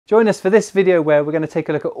Join us for this video where we're going to take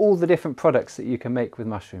a look at all the different products that you can make with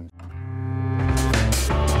mushrooms.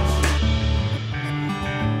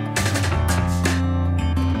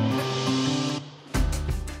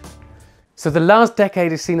 So the last decade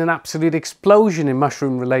has seen an absolute explosion in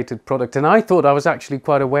mushroom related products, and I thought I was actually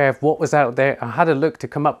quite aware of what was out there. I had a look to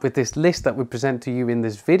come up with this list that we present to you in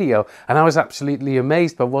this video, and I was absolutely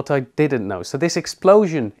amazed by what I didn't know. So this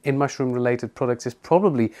explosion in mushroom related products is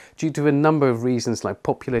probably due to a number of reasons, like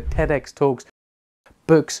popular TEDx talks,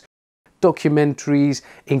 books, documentaries,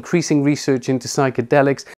 increasing research into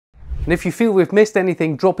psychedelics. And if you feel we've missed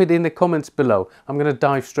anything, drop it in the comments below. I'm going to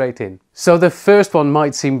dive straight in. So the first one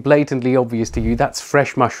might seem blatantly obvious to you, that's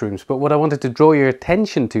fresh mushrooms. But what I wanted to draw your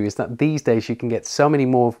attention to is that these days you can get so many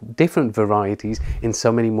more different varieties in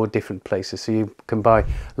so many more different places. So you can buy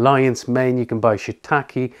lion's mane, you can buy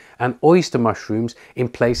shiitake and oyster mushrooms in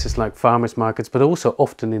places like farmers markets, but also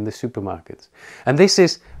often in the supermarkets. And this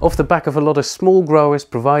is off the back of a lot of small growers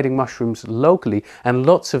providing mushrooms locally, and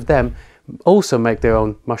lots of them also make their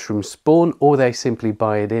own mushroom spawn, or they simply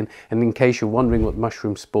buy it in. And in case you're wondering what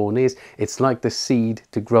mushroom spawn is, it's like the seed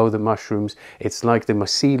to grow the mushrooms. It's like the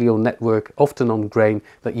mycelial network, often on grain,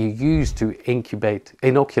 that you use to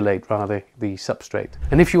inoculate the substrate.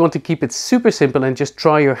 And if you want to keep it super simple and just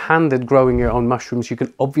try your hand at growing your own mushrooms, you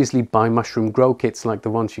can obviously buy mushroom grow kits like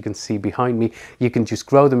the ones you can see behind me. You can just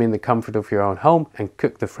grow them in the comfort of your own home and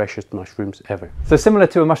cook the freshest mushrooms ever. So similar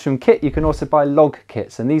to a mushroom kit, you can also buy log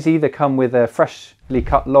kits, and these either come with a freshly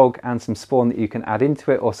cut log and some spawn that you can add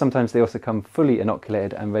into it, or sometimes they also come fully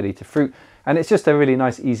inoculated and ready to fruit. And it's just a really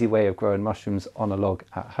nice, easy way of growing mushrooms on a log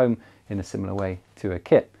at home in a similar way to a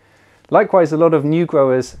kit. Likewise, a lot of new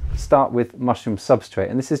growers start with mushroom substrate,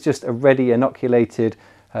 and this is just a ready inoculated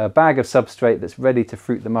bag of substrate that's ready to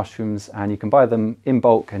fruit the mushrooms, and you can buy them in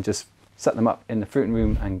bulk and just set them up in the fruiting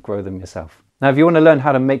room and grow them yourself. Now, if you want to learn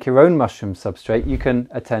how to make your own mushroom substrate, you can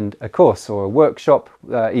attend a course or a workshop,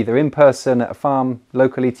 either in person at a farm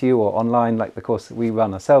locally to you or online like the course that we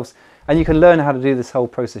run ourselves. And you can learn how to do this whole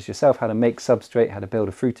process yourself, how to make substrate, how to build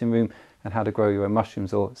a fruiting room, and how to grow your own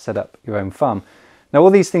mushrooms or set up your own farm. Now,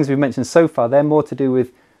 all these things we've mentioned so far, they're more to do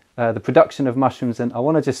with the production of mushrooms, and I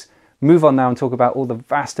want to just move on now and talk about all the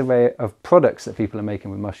vast array of products that people are making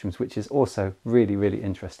with mushrooms, which is also really, really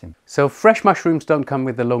interesting. So fresh mushrooms don't come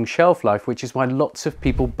with a long shelf life, which is why lots of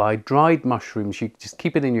people buy dried mushrooms. You just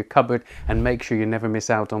keep it in your cupboard and make sure you never miss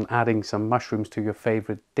out on adding some mushrooms to your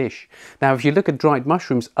favorite dish. Now, if you look at dried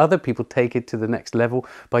mushrooms, other people take it to the next level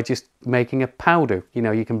by just making a powder. You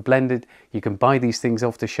know, you can blend it, you can buy these things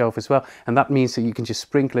off the shelf as well, and that means that you can just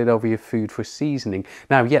sprinkle it over your food for seasoning.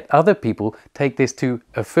 Now, yet other people take this to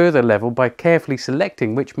a further level by carefully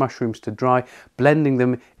selecting which mushrooms to dry, blending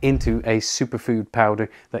them into a superfood powder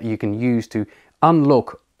that you can use to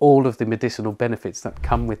unlock all of the medicinal benefits that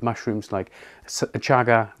come with mushrooms like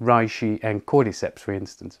chaga, reishi and cordyceps, for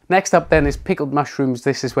instance. Next up then is pickled mushrooms.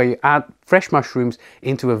 This is where you add fresh mushrooms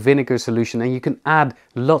into a vinegar solution, and you can add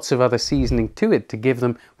lots of other seasoning to it to give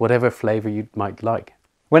them whatever flavor you might like.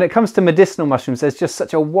 When it comes to medicinal mushrooms, there's just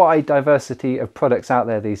such a wide diversity of products out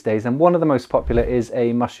there these days, and one of the most popular is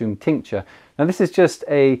a mushroom tincture. Now, this is just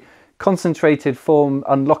a concentrated form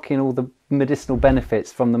unlocking all the medicinal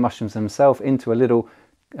benefits from the mushrooms themselves into a little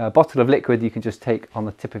bottle of liquid you can just take on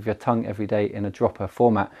the tip of your tongue every day in a dropper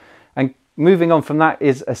format. And moving on from that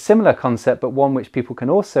is a similar concept, but one which people can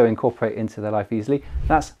also incorporate into their life easily.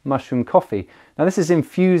 That's mushroom coffee. Now, this is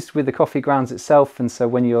infused with the coffee grounds itself, and so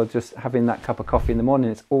when you're just having that cup of coffee in the morning,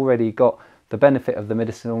 it's already got the benefit of the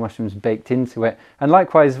medicinal mushrooms baked into it. And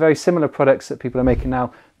likewise, very similar products that people are making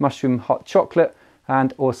now, mushroom hot chocolate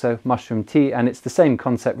and also mushroom tea. And it's the same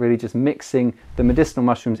concept, really, just mixing the medicinal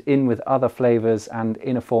mushrooms in with other flavors and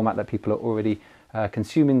in a format that people are already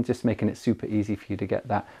consuming, just making it super easy for you to get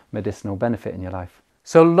that medicinal benefit in your life.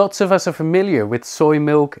 So lots of us are familiar with soy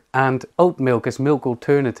milk and oat milk as milk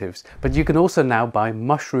alternatives, but you can also now buy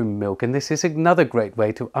mushroom milk, and this is another great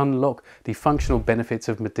way to unlock the functional benefits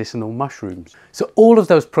of medicinal mushrooms. So all of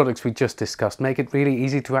those products we just discussed make it really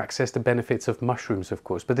easy to access the benefits of mushrooms, of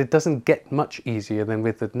course, but it doesn't get much easier than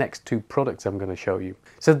with the next two products I'm going to show you.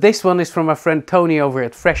 So this one is from our friend Tony over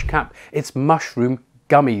at FreshCap. It's mushroom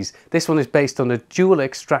gummies. This one is based on a dual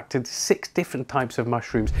extracted 6 different types of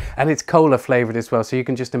mushrooms, and it's cola flavored as well, so you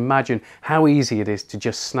can just imagine how easy it is to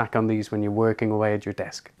just snack on these when you're working away at your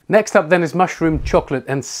desk. Next up then is mushroom chocolate,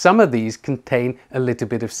 and some of these contain a little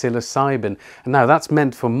bit of psilocybin. And now that's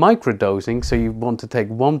meant for microdosing, so you want to take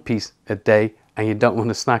 1 piece a day and you don't want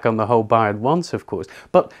to snack on the whole bar at once, of course.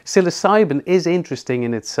 But psilocybin is interesting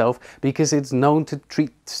in itself because it's known to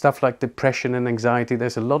treat stuff like depression and anxiety.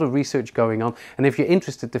 There's a lot of research going on, and if you're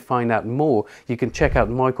interested to find out more, you can check out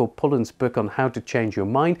Michael Pollan's book on how to change your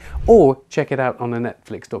mind, or check it out on a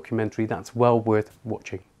Netflix documentary that's well worth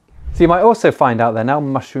watching. So you might also find out there now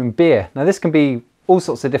mushroom beer. Now this can be all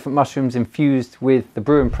sorts of different mushrooms infused with the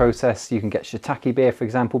brewing process. You can get shiitake beer, for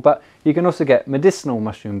example, but you can also get medicinal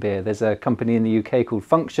mushroom beer. There's a company in the UK called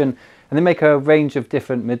Function, and they make a range of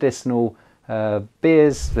different medicinal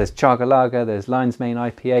beers. There's Chaga Lager, there's Lion's Mane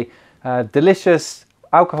IPA, delicious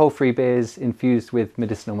alcohol-free beers infused with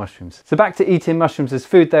medicinal mushrooms. So back to eating mushrooms as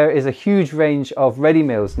food, there is a huge range of ready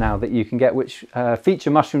meals now that you can get which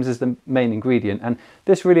feature mushrooms as the main ingredient, and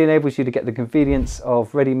this really enables you to get the convenience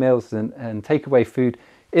of ready meals and takeaway food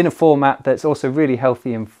in a format that's also really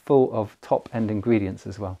healthy and full of top-end ingredients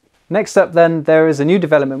as well. Next up then, there is a new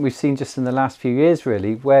development we've seen just in the last few years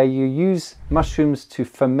really, where you use mushrooms to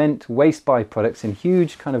ferment waste byproducts in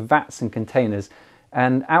huge kind of vats and containers,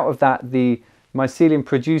 and out of that the mycelium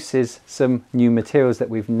produces some new materials that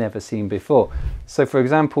we've never seen before. So for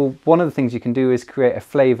example, one of the things you can do is create a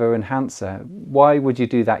flavor enhancer. Why would you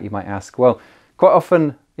do that, you might ask? Well, quite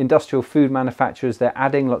often industrial food manufacturers, they're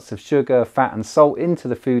adding lots of sugar, fat and salt into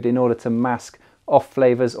the food in order to mask off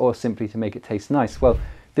flavors or simply to make it taste nice. Well,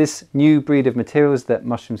 this new breed of materials that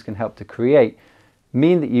mushrooms can help to create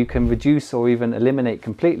mean that you can reduce or even eliminate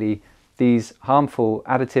completely these harmful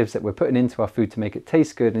additives that we're putting into our food to make it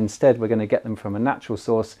taste good. Instead, we're going to get them from a natural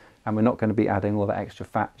source, and we're not going to be adding all that extra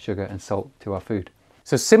fat, sugar and salt to our food.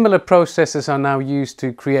 So similar processes are now used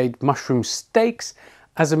to create mushroom steaks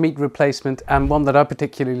as a meat replacement, and one that I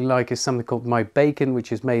particularly like is something called My Bacon,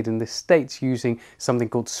 which is made in the States using something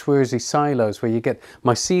called Swersey silos, where you get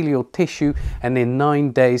mycelial tissue and in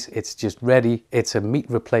 9 days it's just ready. It's a meat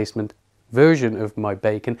replacement version of My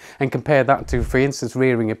Bacon, and compare that to, for instance,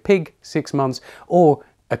 rearing a pig 6 months or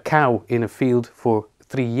a cow in a field for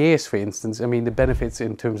 3 years, for instance. I mean, the benefits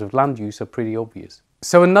in terms of land use are pretty obvious.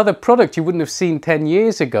 So another product you wouldn't have seen 10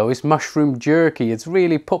 years ago is mushroom jerky. It's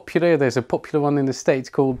really popular. There's a popular one in the States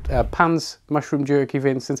called Pan's mushroom jerky, for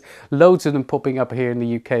instance. Loads of them popping up here in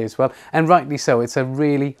the UK as well, and rightly so. It's a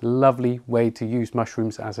really lovely way to use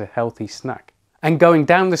mushrooms as a healthy snack. And going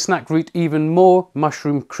down the snack route even more,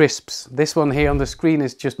 mushroom crisps. This one here on the screen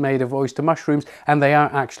is just made of oyster mushrooms, and they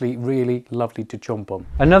are actually really lovely to chomp on.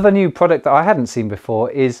 Another new product that I hadn't seen before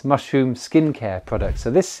is mushroom skincare products. So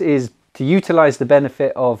this is to utilize the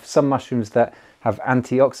benefit of some mushrooms that have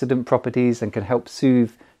antioxidant properties and can help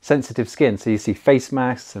soothe sensitive skin. So you see face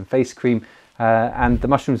masks and face cream, and the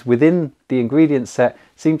mushrooms within the ingredient set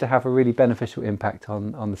seem to have a really beneficial impact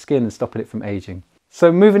on the skin and stopping it from aging. So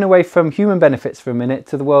moving away from human benefits for a minute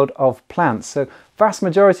to the world of plants. So vast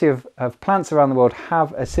majority of plants around the world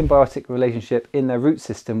have a symbiotic relationship in their root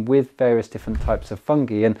system with various different types of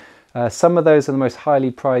fungi, and some of those are the most highly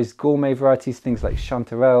prized gourmet varieties, things like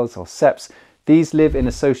chanterelles or ceps. These live in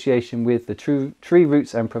association with the tree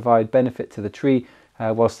roots and provide benefit to the tree,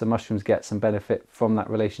 whilst the mushrooms get some benefit from that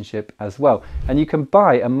relationship as well. And you can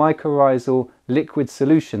buy a mycorrhizal liquid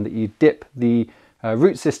solution that you dip the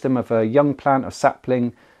root system of a young plant or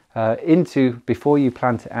sapling into before you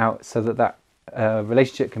plant it out, so that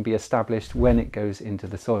relationship can be established when it goes into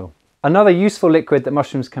the soil. Another useful liquid that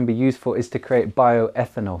mushrooms can be used for is to create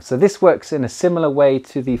bioethanol. So this works in a similar way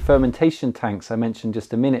to the fermentation tanks I mentioned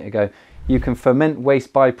just a minute ago. You can ferment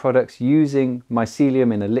waste byproducts using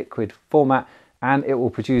mycelium in a liquid format, and it will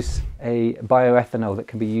produce a bioethanol that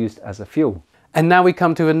can be used as a fuel. And now we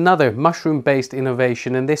come to another mushroom-based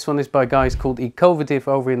innovation, and this one is by guys called economies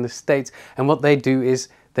over in the States, and what they do is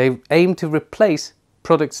they aim to replace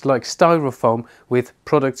products like styrofoam with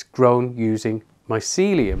products grown using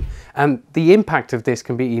mycelium. And the impact of this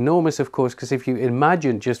can be enormous, of course, because if you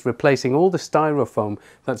imagine just replacing all the styrofoam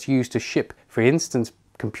that's used to ship, for instance,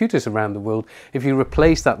 computers around the world, if you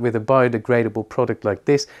replace that with a biodegradable product like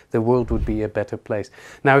this, the world would be a better place.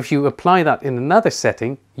 Now, if you apply that in another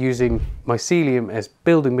setting, using mycelium as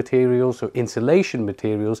building materials or insulation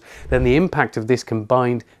materials, then the impact of this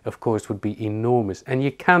combined, of course, would be enormous, and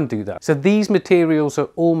you can do that. So these materials are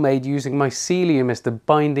all made using mycelium as the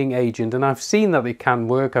binding agent, and I've seen that it can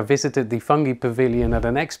work. I visited the fungi pavilion at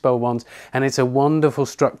an expo once, and it's a wonderful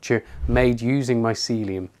structure made using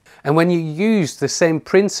mycelium. And when you use the same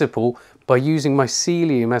principle by using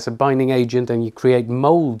mycelium as a binding agent and you create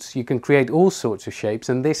molds, you can create all sorts of shapes.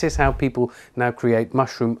 And this is how people now create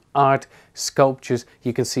mushroom art, sculptures.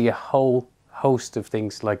 You can see a whole host of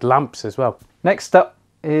things like lamps as well. Next up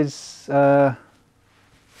is,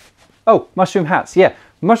 mushroom hats. Yeah,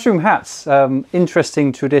 Mushroom hats,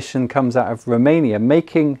 interesting tradition comes out of Romania,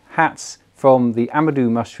 making hats from the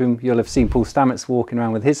amadou mushroom. You'll have seen Paul Stamets walking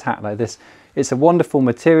around with his hat like this. It's a wonderful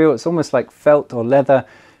material. It's almost like felt or leather,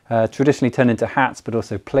 traditionally turned into hats, but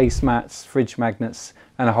also placemats, fridge magnets,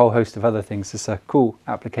 and a whole host of other things. It's a cool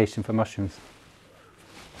application for mushrooms.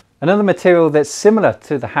 Another material that's similar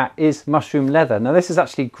to the hat is mushroom leather. Now this is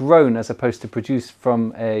actually grown as opposed to produced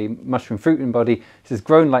from a mushroom fruiting body. This is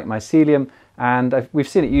grown like mycelium, and we've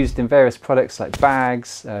seen it used in various products like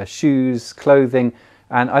bags, shoes, clothing.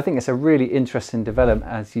 And I think it's a really interesting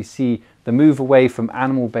development as you see the move away from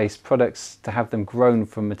animal-based products to have them grown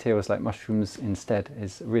from materials like mushrooms instead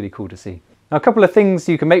is really cool to see. Now, a couple of things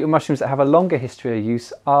you can make with mushrooms that have a longer history of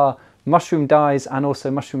use are mushroom dyes and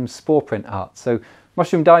also mushroom spore print art. So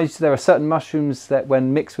mushroom dyes, there are certain mushrooms that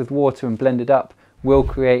when mixed with water and blended up will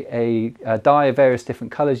create a dye of various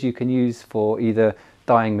different colours you can use for either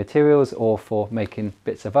dyeing materials or for making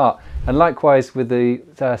bits of art. And likewise with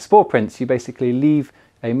the spore prints, you basically leave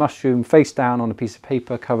a mushroom face down on a piece of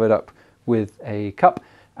paper covered up with a cup,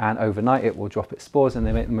 and overnight it will drop its spores, and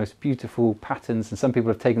they make the most beautiful patterns. And some people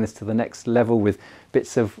have taken this to the next level with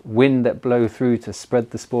bits of wind that blow through to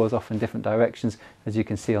spread the spores off in different directions, as you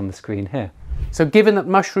can see on the screen here. So given that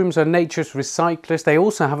mushrooms are nature's recyclers, they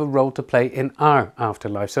also have a role to play in our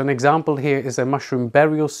afterlife. So an example here is a mushroom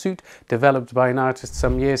burial suit developed by an artist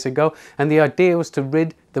some years ago, and the idea was to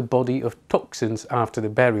rid the body of toxins after the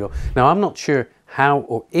burial. Now I'm not sure how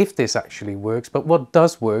or if this actually works, but what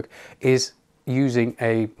does work is using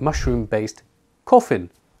a mushroom based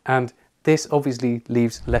coffin, and this obviously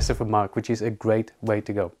leaves less of a mark, which is a great way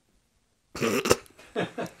to go.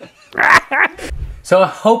 So I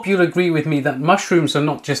hope you'll agree with me that mushrooms are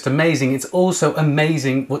not just amazing, it's also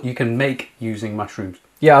amazing what you can make using mushrooms.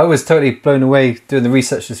 Yeah, I was totally blown away doing the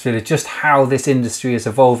research for this video, just how this industry is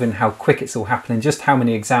evolving, how quick it's all happening, just how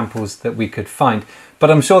many examples that we could find.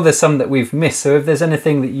 But I'm sure there's some that we've missed, so if there's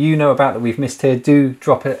anything that you know about that we've missed here, do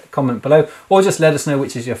drop a comment below, or just let us know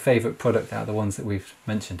which is your favourite product out of the ones that we've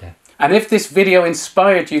mentioned here. And if this video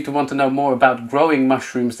inspired you to want to know more about growing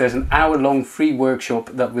mushrooms, there's an hour-long free workshop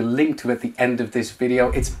that we'll link to at the end of this video.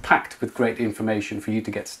 It's packed with great information for you to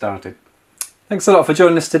get started. Thanks a lot for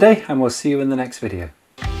joining us today, and we'll see you in the next video.